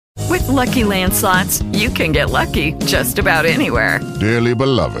Lucky Land Slots, you can get lucky just about anywhere. Dearly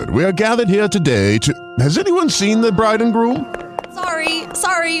beloved, we are gathered here today to... Has anyone seen the bride and groom?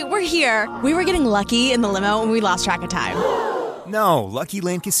 Sorry, we're here. We were getting lucky in the limo and we lost track of time. No, Lucky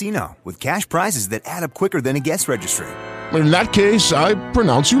Land Casino, with cash prizes that add up quicker than a guest registry. In that case, I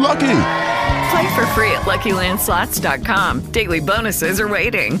pronounce you lucky. Play for free at LuckyLandSlots.com. Daily bonuses are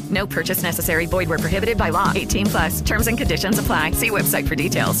waiting. No purchase necessary. Void where prohibited by law. 18 plus. Terms and conditions apply. See website for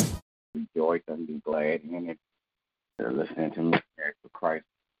details. Rejoice and be glad in it. They're listening to Missionaries for Christ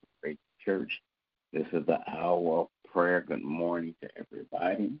Great Church. This is the hour of prayer. Good morning to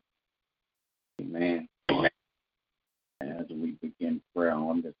everybody. Amen. As we begin prayer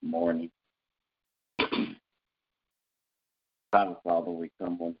on this morning, Father, we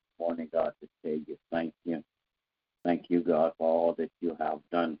come on this morning, God, to tell you thank you. Thank you, God, for all that you have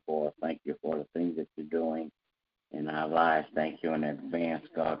done for us. Thank you for the things that you're doing in our lives. Thank you in advance,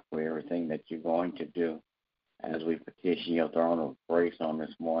 God, for everything that you're going to do. As we petition your throne of grace on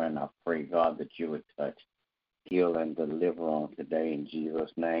this morning, I pray, God, that you would touch, heal, and deliver on today in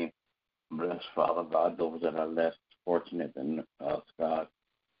Jesus' name. Bless, Father God, those that are less fortunate than us, God.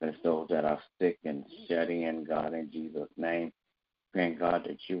 Bless those that are sick and shut in, God, in Jesus' name. Praying, God,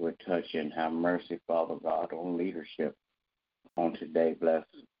 that you would touch and have mercy, Father God, on leadership on today. Bless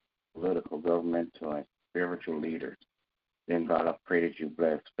political, governmental, and spiritual leaders. Then, God, I pray that you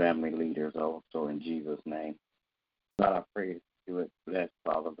bless family leaders also in Jesus' name. God, I pray that you would bless,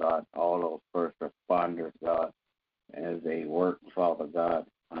 Father God, all those first responders, God, as they work, Father God,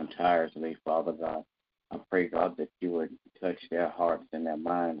 tirelessly, Father God. I pray, God, that you would touch their hearts and their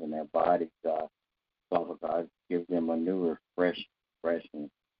minds and their bodies, God. Father God, give them a new refreshing,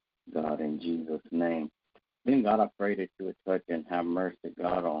 God, in Jesus' name. Then, God, I pray that you would touch and have mercy,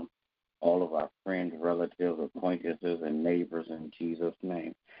 God, on all of our friends, relatives, acquaintances, and neighbors in Jesus'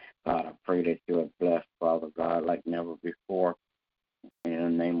 name. God, I pray that you would bless, Father God, like never before. In the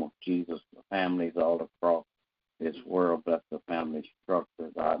name of Jesus, the families all across this world, bless the family structure,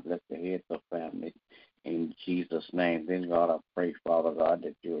 God. Bless the heads of families in Jesus' name. Then, God, I pray, Father God,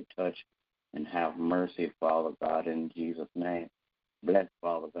 that you would touch and have mercy, Father God, in Jesus' name. Bless,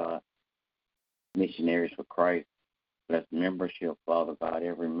 Father God, Missionaries for Christ. Bless membership, Father God,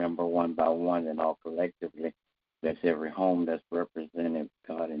 every member one by one and all collectively. Bless every home that's represented,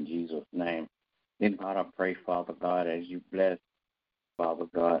 God, in Jesus' name. Then, God, I pray, Father God, as you bless, Father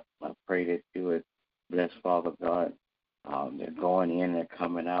God, I pray that you would bless, Father God, they're going in and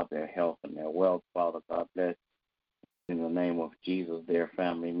coming out, their health and their wealth, Father God. Bless in the name of Jesus, their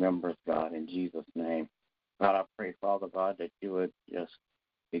family members, God, in Jesus' name. God, I pray, Father God, that you would just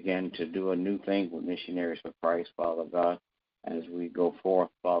begin to do a new thing with Missionaries for Christ, Father God, as we go forth,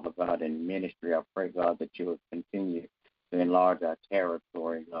 Father God, in ministry. I pray, God, that you would continue to enlarge our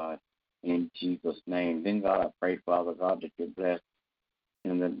territory, God, in Jesus' name. Then, God, I pray, Father God, that you bless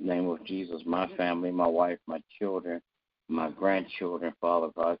in the name of Jesus, my family, my wife, my children, my grandchildren, Father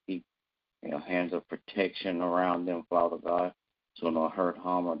God. Keep hands of protection around them, Father God, so no hurt,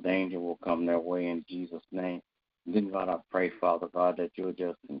 harm, or danger will come their way in Jesus' name. Then, God, I pray, Father God, that you will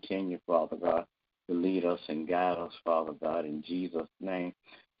just continue, Father God, to lead us and guide us, Father God, in Jesus' name.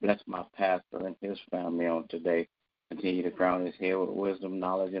 Bless my pastor and his family on today. Continue to crown his head with wisdom,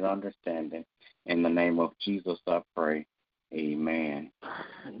 knowledge, and understanding. In the name of Jesus, I pray. Amen.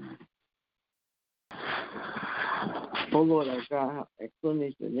 Oh, Lord, our God, how excellent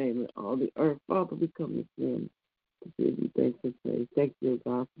is your name in all the earth. Father, we come this morning to give you thanks and praise. Thank you,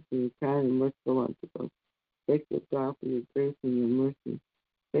 God, for being kind and merciful unto us. Thank you, God, for your grace and your mercy.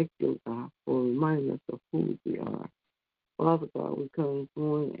 Thank you, God, for reminding us of who we are. Father God, we come this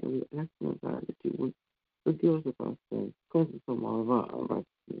morning and we ask you, God, that you would forgive us of our sins, cleanse us from all of our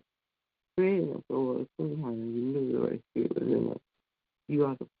unrighteousness. Create in us, O Lord, a clean heart and renew the right spirit within us. You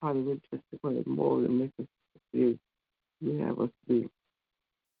are the part of it just to put it more and make us you have us to be.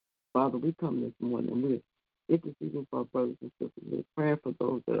 Father, we come this morning. We're interceding for our brothers and sisters. We're praying for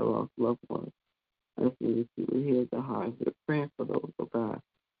those that are lost loved ones. As we hear the heart, we're praying for those, oh God,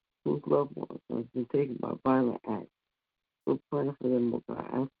 whose loved ones have been taken by violent acts. We're praying for them, oh God,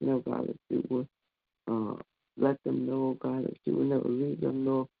 asking, oh God, that you would let them know, oh God, that you will never leave them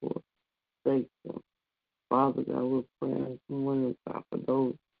nor forsake them. Father God, we're praying this morning, oh God, for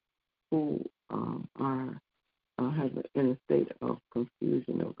those who are having in a state of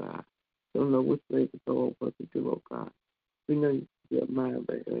confusion, oh God. Don't know which way to go or what to do, oh God. We know you to be a mind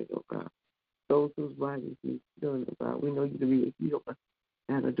regulator, oh God. Those whose bodies need healing, oh God. We know you to be a healer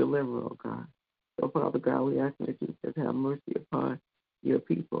and a deliverer, oh God. So, Father God, we ask that you just have mercy upon your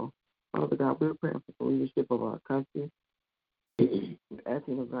people. Father God, we're praying for the leadership of our country.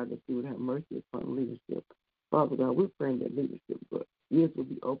 Asking, oh God, that you would have mercy upon leadership. Father God, we're praying that leadership, but ears will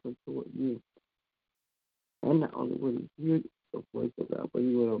be open toward you. And not only will you hear the voice of God, but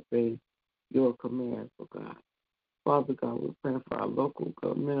you will obey your commands, oh God. Father God, we're praying for our local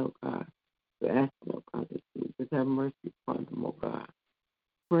government, oh God. We're asking, oh God, that you just have mercy upon them, oh God.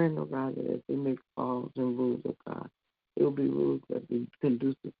 Praying, oh God, that as they make laws and rules, oh God, it will be rules that be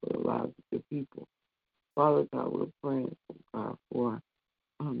conducive for the lives of the people. Father God, we're praying, oh God, for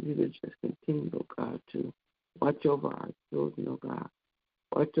you to just continue, oh God, to watch over our children, oh God.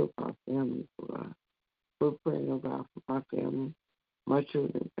 Watch over our families, oh God. We're praying, oh God, for my family, my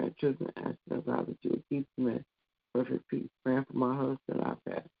children, grandchildren, asking, oh God, that you would keep them in perfect peace. Praying for my husband, our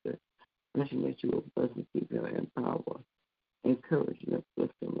pastor, wishing that you will bless and keep him in power, encourage and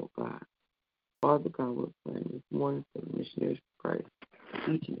uplift him, oh God. Father God, we're praying this morning for the missionaries of Christ.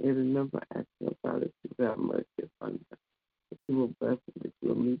 Each and every member asking, oh God, that you have mercy upon them, that you will bless them, that you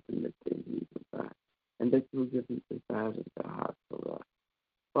will meet them at their needs, oh God, and that you will give them desires of their hearts, oh God.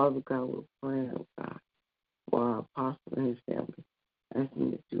 Father God, we're praying, oh God, for our apostle and his family,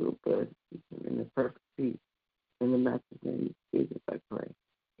 asking that you will bless him in the perfect peace. In the master's name of Jesus, I pray.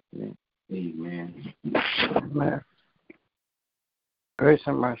 Amen. Amen. Amen. Grace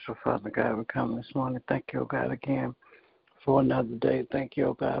and merciful Father God, we come this morning. Thank you, oh God, again for another day. Thank you,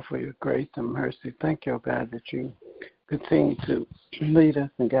 oh God, for your grace and mercy. Thank you, oh God, that you continue to lead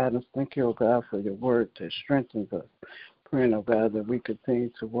us and guide us. Thank you, oh God, for your word that strengthens us. Praying, oh God, that we continue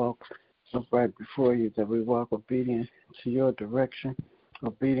to walk upright before you, that we walk obedient to your direction,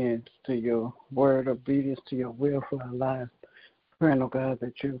 obedience to your word, obedience to your will for our lives. Praying, oh God,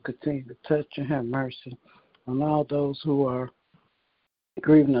 that you continue to touch and have mercy on all those who are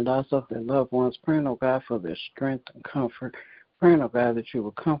grieving the loss of their loved ones. Praying, oh God, for their strength and comfort. Praying, oh God, that you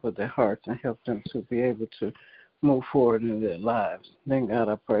will comfort their hearts and help them to be able to move forward in their lives. Then, God,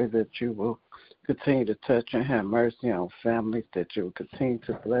 I pray that you will continue to touch and have mercy on families, that you will continue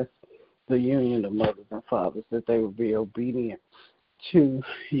to bless the union of mothers and fathers, that they will be obedient to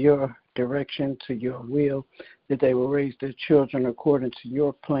your direction, to your will, that they will raise their children according to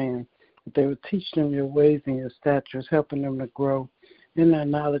your plan, that they will teach them your ways and your statutes, helping them to grow in their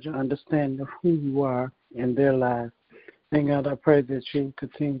knowledge and understanding of who you are in their lives. And God, I pray that you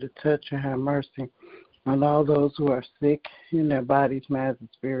continue to touch and have mercy on all those who are sick in their bodies, minds, and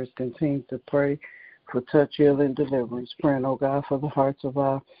spirits. Continue to pray for touch, healing, and deliverance. Praying, oh God, for the hearts of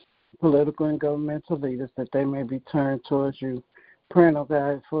our political and governmental leaders, that they may be turned towards you. Praying, oh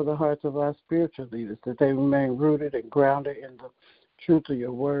God, for the hearts of our spiritual leaders, that they remain rooted and grounded in the truth of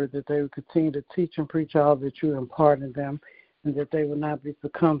your word, that they will continue to teach and preach all that you impart in them, and that they will not be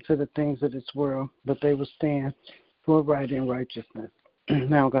succumb to the things of this world, but they will stand for right and righteousness.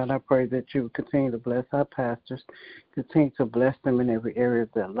 Now, God, I pray that you will continue to bless our pastors, continue to bless them in every area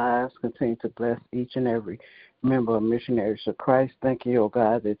of their lives, continue to bless each and every member of Missionaries of Christ. Thank you, oh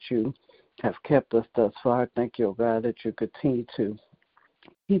God, that you have kept us thus far. Thank you, oh God, that you continue to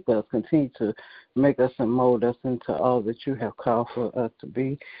keep us, continue to make us and mold us into all that you have called for us to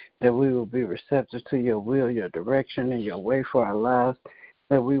be, that we will be receptive to your will, your direction, and your way for our lives,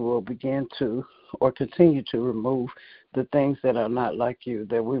 that we will begin to or continue to remove the things that are not like you,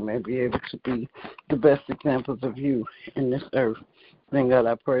 that we may be able to be the best examples of you in this earth. Then, God,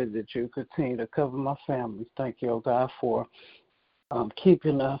 I pray that you continue to cover my family. Thank you, oh God, for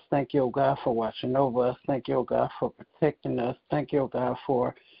keeping us. Thank you, oh God, for watching over us. Thank you, oh God, for protecting us. Thank you, oh God,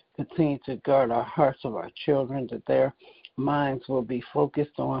 for continuing to guard our hearts of our children, that their minds will be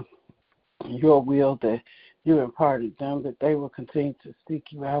focused on your will, that you imparted them, that they will continue to seek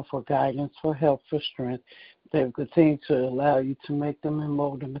you out for guidance, for help, for strength. They will continue to allow you to make them and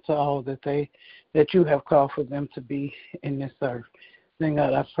mold them into all that you have called for them to be in this earth. Then,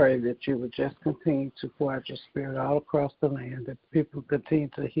 God, I pray that you would just continue to pour out your spirit all across the land, that people continue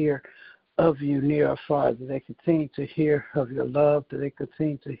to hear of you near or far, that they continue to hear of your love, that they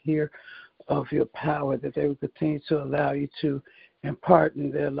continue to hear of your power, that they will continue to allow you to impart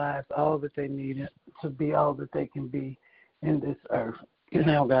in their lives all that they need to be all that they can be in this earth.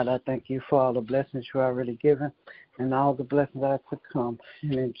 Now, God, I thank you for all the blessings you've already given and all the blessings that are to come.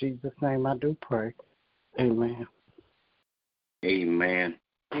 And in Jesus' name I do pray. Amen. Amen.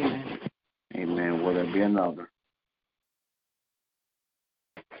 Amen. Amen. Will there be another?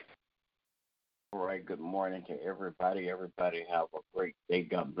 All right, good morning to everybody. Everybody have a great day.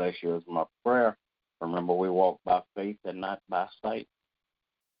 God bless you is my prayer. Remember, we walk by faith and not by sight.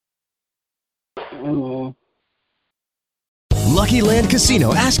 Amen. Lucky Land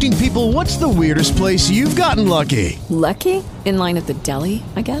Casino, asking people, what's the weirdest place you've gotten lucky? Lucky? In line at the deli,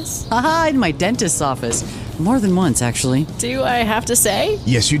 I guess? Aha, in my dentist's office. More than once, actually. Do I have to say?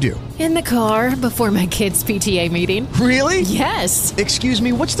 Yes, you do. In the car before my kids' PTA meeting. Really? Yes. Excuse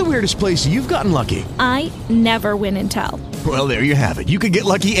me, what's the weirdest place you've gotten lucky? I never win and tell. Well, there you have it. You can get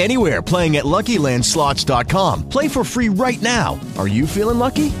lucky anywhere, playing at LuckyLandSlots.com. Play for free right now. Are you feeling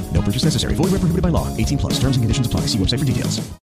lucky? No purchase necessary. Void where prohibited by law. 18+. Terms and conditions apply. See website for details.